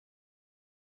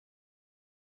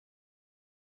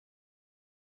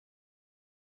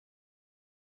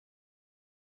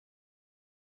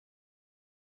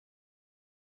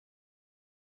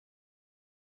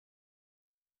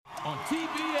On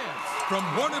TBS, from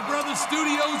Warner Brothers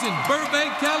Studios in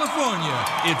Burbank, California,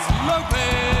 it's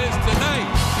Lopez Tonight.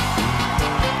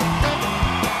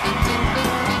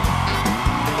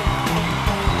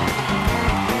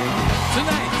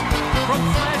 Tonight, from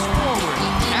Flash Forward,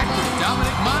 actor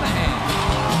Dominic Monaghan.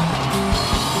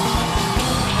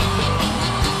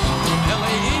 From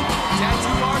LA Ink,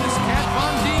 tattoo artist Kat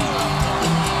Von D.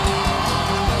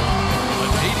 A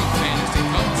dating fantasy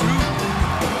come true.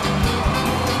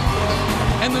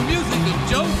 And the music of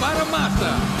Joe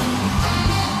Bonamassa.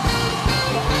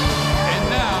 And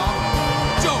now,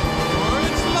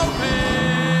 George Lopez.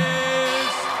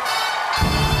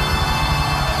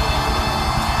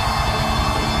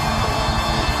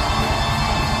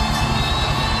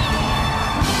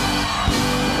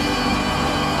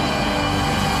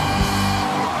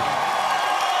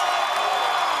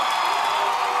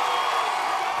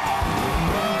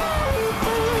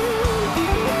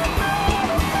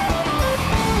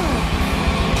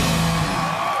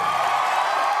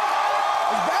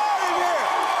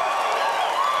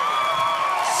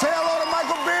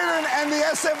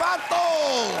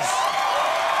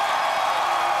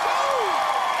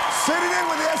 Sitting in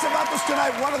with the Vatos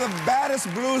tonight, one of the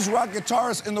baddest blues rock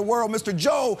guitarists in the world, Mr.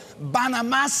 Joe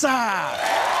Bonamassa.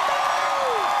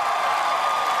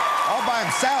 All by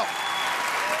himself.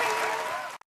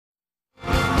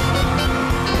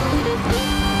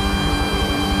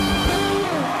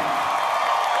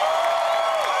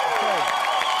 Okay.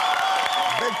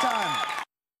 Big time.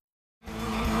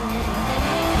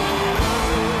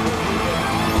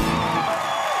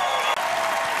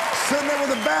 Sitting there with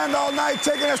the band all night,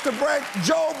 taking us to break,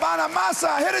 Joe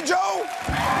Bonamassa. Hit it, Joe.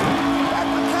 Back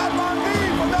with Kat Von D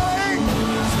from LA Ink.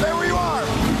 Stay where you are.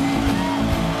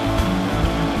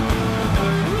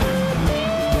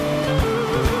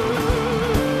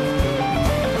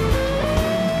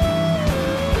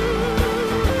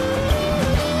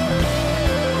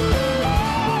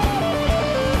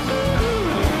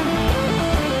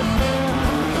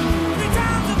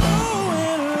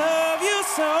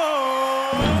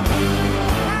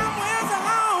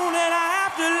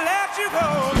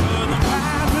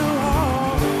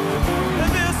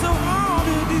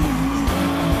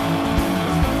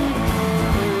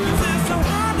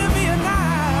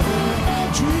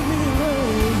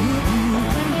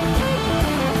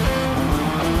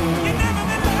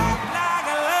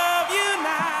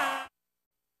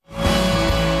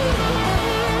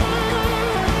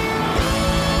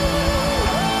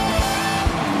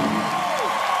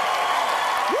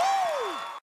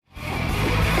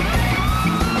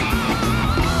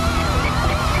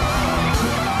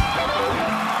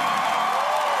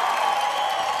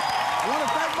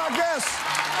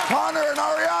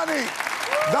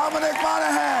 Dominic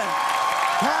Monaghan,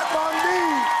 Kat Von D,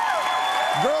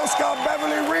 Girl Scout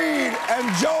Beverly Reed,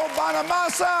 and Joe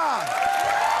Bonamassa.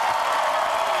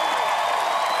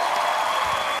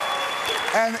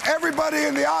 And everybody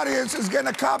in the audience is getting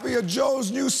a copy of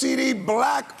Joe's new CD,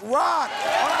 Black Rock.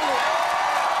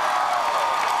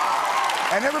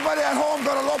 And everybody at home,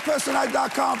 go to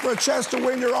LopezTonight.com for a chance to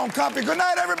win your own copy. Good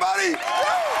night, everybody.